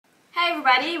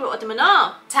everybody, we're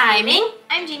Otome. Timing.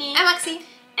 I'm Jeannie. I'm Maxi.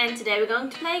 And today we're going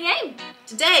to play a game.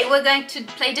 Today we're going to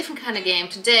play a different kind of game.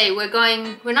 Today we're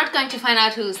not going to find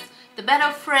out who's the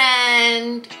better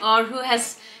friend or who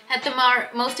has had the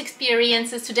most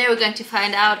experiences. Today we're going to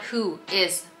find out who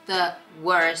is the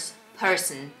worst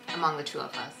person among the two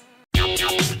of us.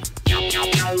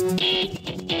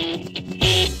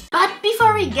 But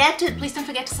before we get to it, please don't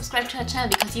forget to subscribe to our channel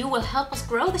because you will help us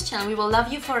grow this channel. We will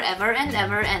love you forever and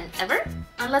ever and ever.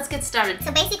 And let's get started.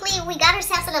 So basically, we got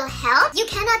ourselves a little help. You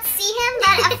cannot see him,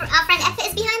 but our friend Effe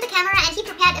is behind the camera and he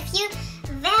prepared a few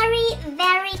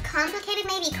very complicated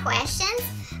maybe questions.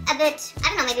 A bit, I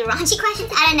don't know, maybe raunchy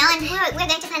questions, I don't know. And we're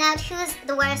going to find out who's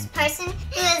the worst person,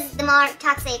 who is the more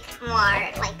toxic,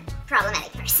 more like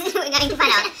problematic person. We're going to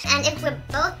find out. And if we're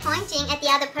both pointing at the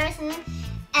other person,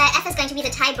 Effe is going to be the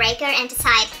tiebreaker and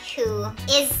decide who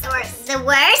is the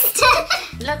worst.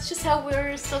 Let's just hope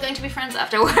we're still going to be friends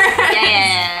afterwards.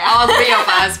 Yeah. All three of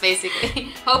us,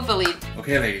 basically. Hopefully.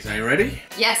 Okay, ladies, are you ready?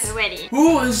 Yes. We're ready.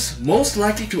 Who is most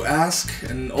likely to ask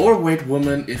an overweight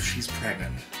woman if she's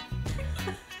pregnant?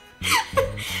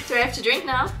 Do I have to drink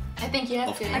now? I think you have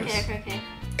Of to. course. Okay.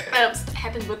 What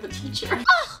happened with the teacher?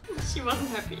 Oh, she wasn't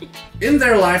happy. In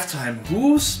their lifetime,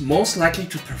 who's most likely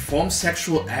to perform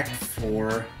sexual act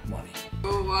for money?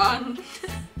 One.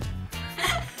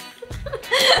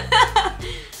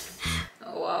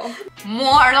 Oh wow.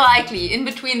 More likely in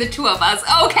between the two of us.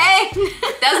 Okay.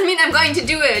 Doesn't mean I'm going to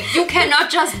do it. You cannot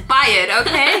just buy it,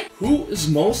 okay? Who is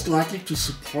most likely to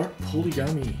support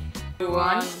polygamy?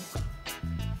 One.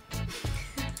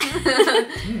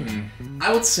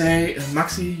 I would say,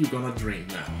 Maxi, you're gonna drink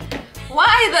now.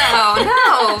 Why though?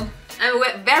 No.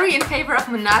 I'm very in favor of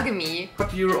monogamy.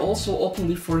 But you're also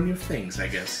openly for new things, I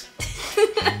guess.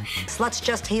 Sluts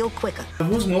just heal quicker.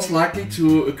 Who's most likely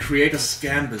to create a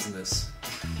scam business?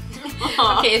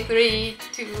 Okay, 3,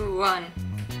 2, 1.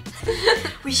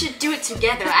 We should do it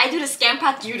together. I do the scam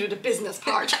part, you do the business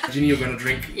part. Ginny, you're gonna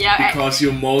drink Yeah, because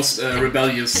you're most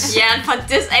rebellious. Yeah, and for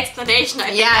this explanation, I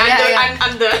think Yeah.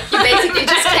 I'm the... You basically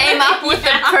just came up with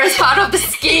the first part of the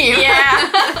scheme.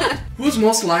 Yeah. Who's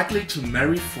most likely to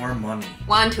marry for money?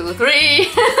 1, 2, 3.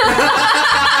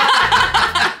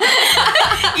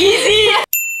 Easy.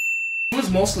 Who's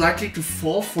most likely to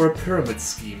fall for a pyramid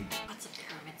scheme? What's a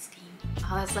pyramid scheme?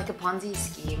 Oh, that's like a Ponzi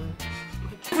scheme.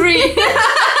 3.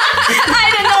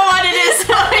 I don't know what it is.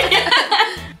 Sorry.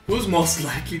 Who's most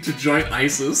likely to join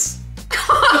ISIS?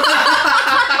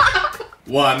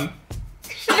 1.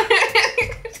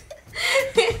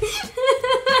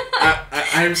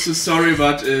 I'm so sorry,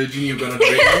 but Jeannie, you're gonna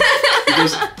drink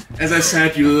because, as I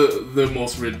said, you're the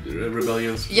most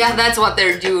rebellious. Yeah, that's what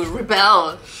they do.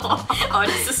 Rebel. Oh,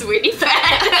 this is really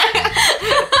bad.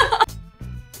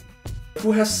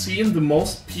 Who has seen the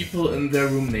most people in their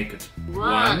room naked?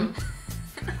 1.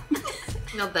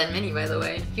 Not that many, by the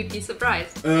way. You'd be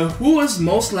surprised. Who is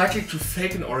most likely to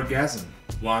fake an orgasm?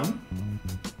 1.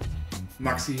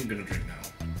 Maxi, you're gonna drink now.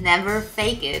 Never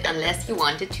fake it unless you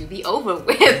want it to be over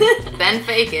with. Then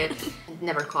fake it. And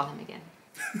never call him again.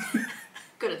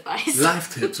 Good advice.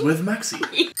 Life tips with Maxi.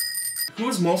 Who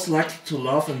is most likely to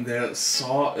laugh in their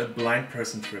saw a blind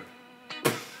person trip?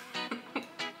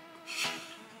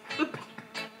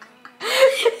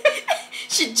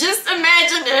 She just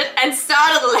imagined it and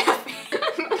started laughing.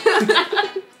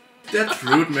 That's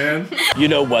rude, man. You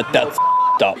know what? That's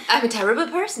up. I'm a terrible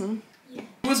person.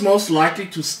 Who is most likely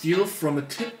to steal from a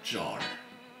tip jar?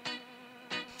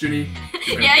 Ginny.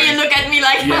 Yeah, you look at me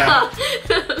like, Yeah.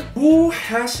 Who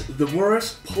has the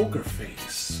worst poker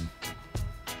face?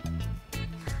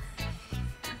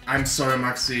 I'm sorry,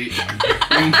 Maxi.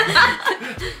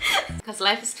 Because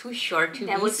life is too short to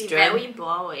That be would be stressed. very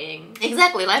boring.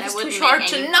 Exactly, life That is too wouldn't short make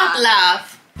to any not fun.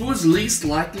 laugh. Who is least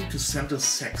likely to send a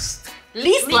sext?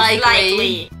 Least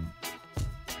likely.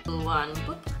 1.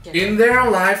 In their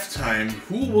lifetime,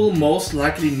 who will most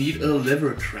likely need a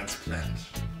liver transplant?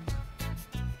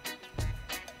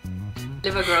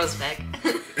 Liver grows back.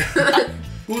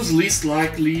 Who's least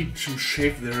likely to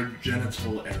shave their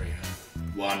genital area?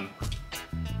 1.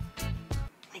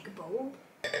 Like a bowl?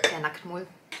 Der Nacktmull.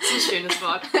 Das ist ein schönes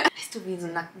Wort. Weißt du, wie so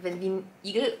wie ein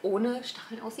Igel ohne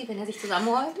Stacheln aussieht, wenn er sich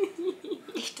zusammenrollt?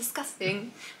 Echt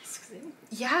disgusting. Hast du gesehen?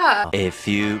 Ja. A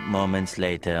few moments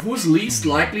later. Who's least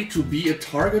likely to be a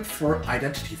target for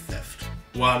identity theft?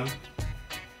 1.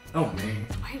 Oh man.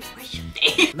 Why should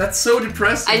they? That's so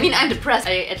depressing. I mean, I'm depressed.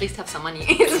 I at least have some money.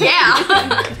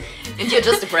 Yeah. And you're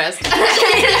just depressed.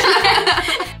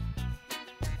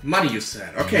 Money, you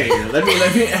said. Okay, let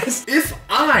me ask. If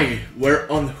I were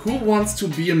on Who Wants to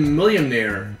Be a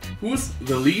Millionaire, who's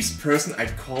the least person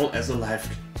I'd call as a life?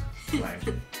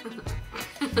 Fine.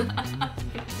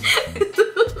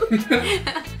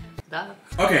 Duh.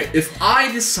 Okay, if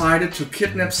I decided to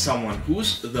kidnap someone,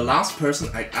 who's the last person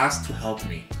I'd ask to help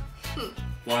me?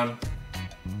 One.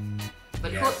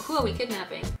 But Yeah. who are we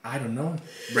kidnapping? I don't know.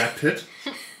 Brad Pitt?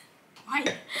 Why?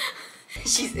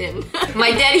 She's in.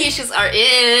 My daddy issues are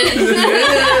in.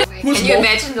 Who's Can you more-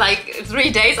 imagine, like, 3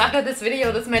 days after this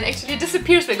video, this man actually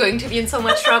disappears? We're going to be in so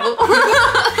much trouble.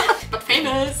 But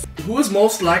famous. Who is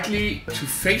most likely to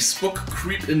Facebook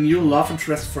creep a new love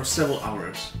interest for several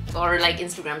hours? Or like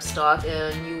Instagram stalk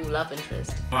a new love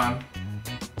interest. One.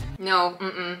 No,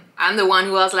 I'm the one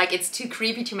who was like, it's too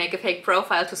creepy to make a fake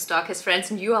profile to stalk his friends,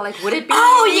 and you are like, would it be?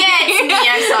 Oh yeah, it's me.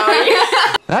 I'm sorry.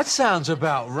 That sounds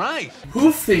about right.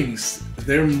 Who thinks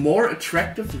they're more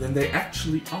attractive than they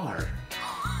actually are?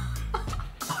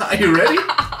 Are you ready?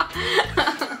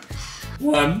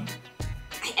 One.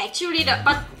 I actually don't.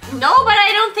 But no, but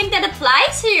I don't think that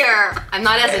applies here. I'm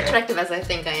not as attractive as I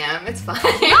think I am. It's fine.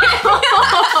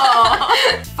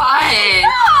 Fine.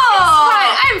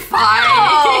 I'm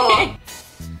fine.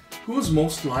 Who's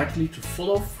most likely to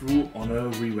follow through on a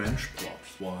revenge plot?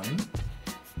 One.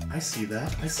 I see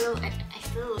that. I see. I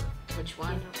still. Which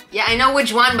one? Yeah, I know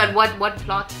which one, but what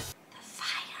plot? The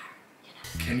fire.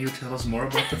 Can you tell us more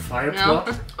about the fire No.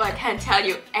 plot? Oh, I can't tell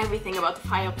you everything about the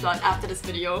fire plot after this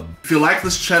video. If you like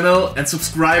this channel and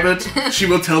subscribe it, she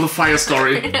will tell the fire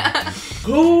story.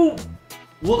 Who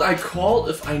would I call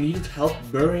if I needed help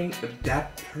burying a dead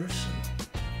person?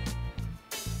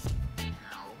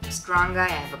 Strong guy, I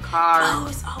have a car. Oh,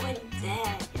 it's already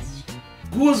dead.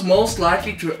 Who is most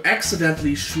likely to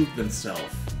accidentally shoot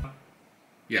themselves?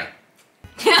 Yeah.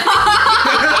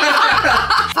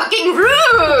 Fucking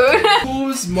rude! Who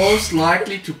is most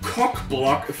likely to cock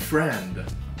block a friend?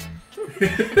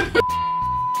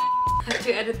 Have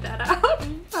to edit that out.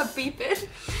 Or beep it.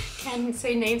 Can't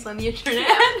say names on the internet.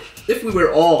 If we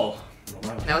were all...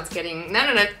 Now it's getting...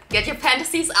 No. Get your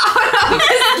fantasies out of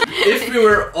this. If we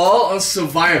were all on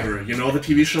Survivor, you know the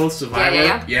TV show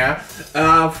Survivor? Yeah.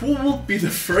 Who would be the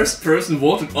first person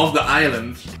voted off the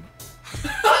island?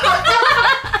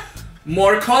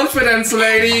 More confidence,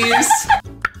 ladies!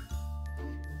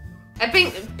 I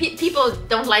think people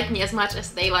don't like me as much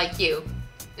as they like you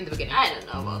in the beginning. I don't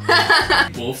know about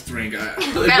that. Both drink.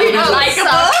 Very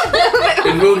likable.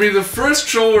 It will be the first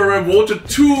show where I voted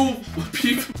 2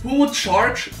 people. Who would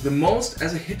charge the most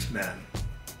as a hitman?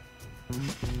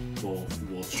 Both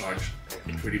will charge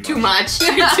pretty much. Too much.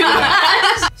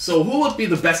 So who would be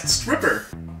the best stripper?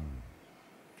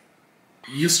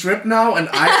 You strip now and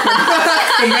I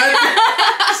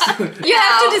comment. You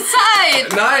have to decide.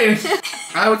 Nine.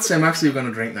 I would say Maxi, you're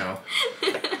gonna drink now.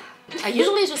 I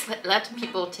usually just let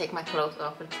people take my clothes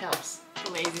off. It helps.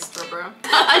 Lazy stripper.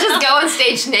 I just go on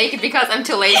stage naked because I'm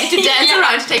too lazy to dance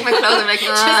around to take my clothes. I'm like,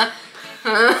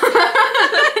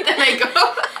 then I go.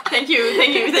 Thank you.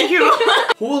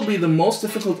 Who will be the most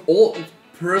difficult old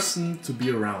person to be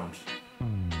around?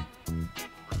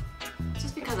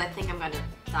 Just because I think I'm gonna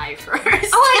die first.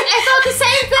 Oh, I thought the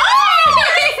same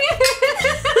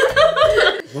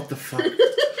thing! What the fuck?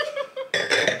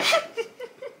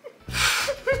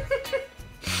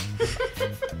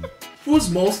 Who's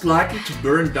most likely to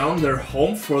burn down their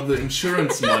home for the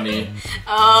insurance money?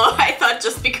 Oh, I thought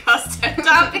just because they're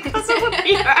dumb, because it would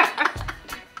be her.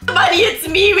 Buddy, it's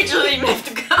me, we just even have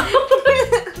to go.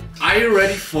 Are you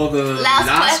ready for the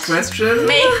last question?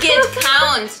 Make it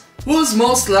count! Who's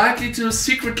most likely to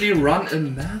secretly run a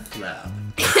math lab?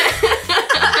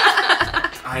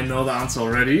 I know the answer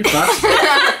already, but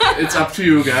it's up to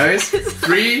you guys.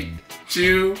 3,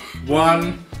 2,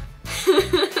 1.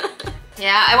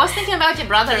 Yeah, I was thinking about your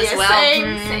brother as well.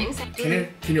 Same.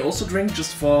 Can you also drink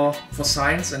just for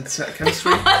science and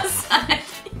chemistry?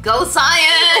 Go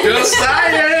science! Go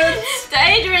science!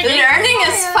 Stay drinking. Learning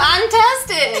is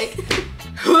fantastic!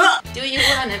 Do you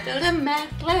wanna build a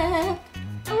math lab?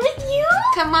 With you?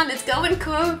 Come on, let's go and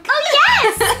cook. Oh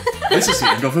yes! This is the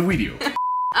end of the video.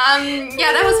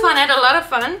 Yeah, that was fun. I had a lot of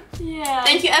fun. Yeah.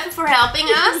 Thank you, Evan, for helping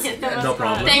us. Yeah, that was No fun.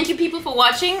 problem. Thank you, people, for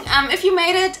watching. If you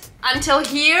made it until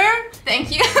here,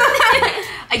 thank you.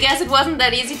 I guess it wasn't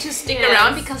that easy to stick Yes.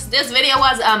 around because this video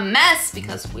was a mess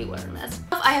because we were a mess.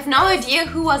 I have no idea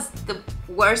who was the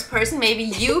worst person. Maybe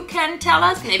you can tell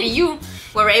us. Maybe you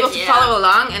were able to follow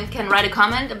along and can write a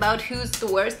comment about who's the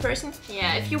worst person.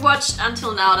 Yeah, if you watched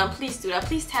until now, then please do that.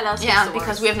 Please tell us. Yeah, who's the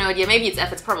because worst. we have no idea. Maybe it's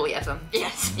F. It's probably FM.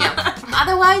 Yes. Yeah.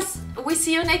 Otherwise, we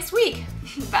see you next week.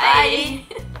 Bye.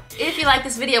 If you like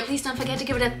this video, please don't forget to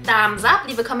give it a thumbs up,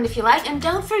 leave a comment if you like, and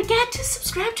don't forget to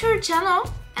subscribe to our channel.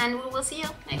 And we will see you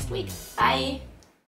next week. Bye.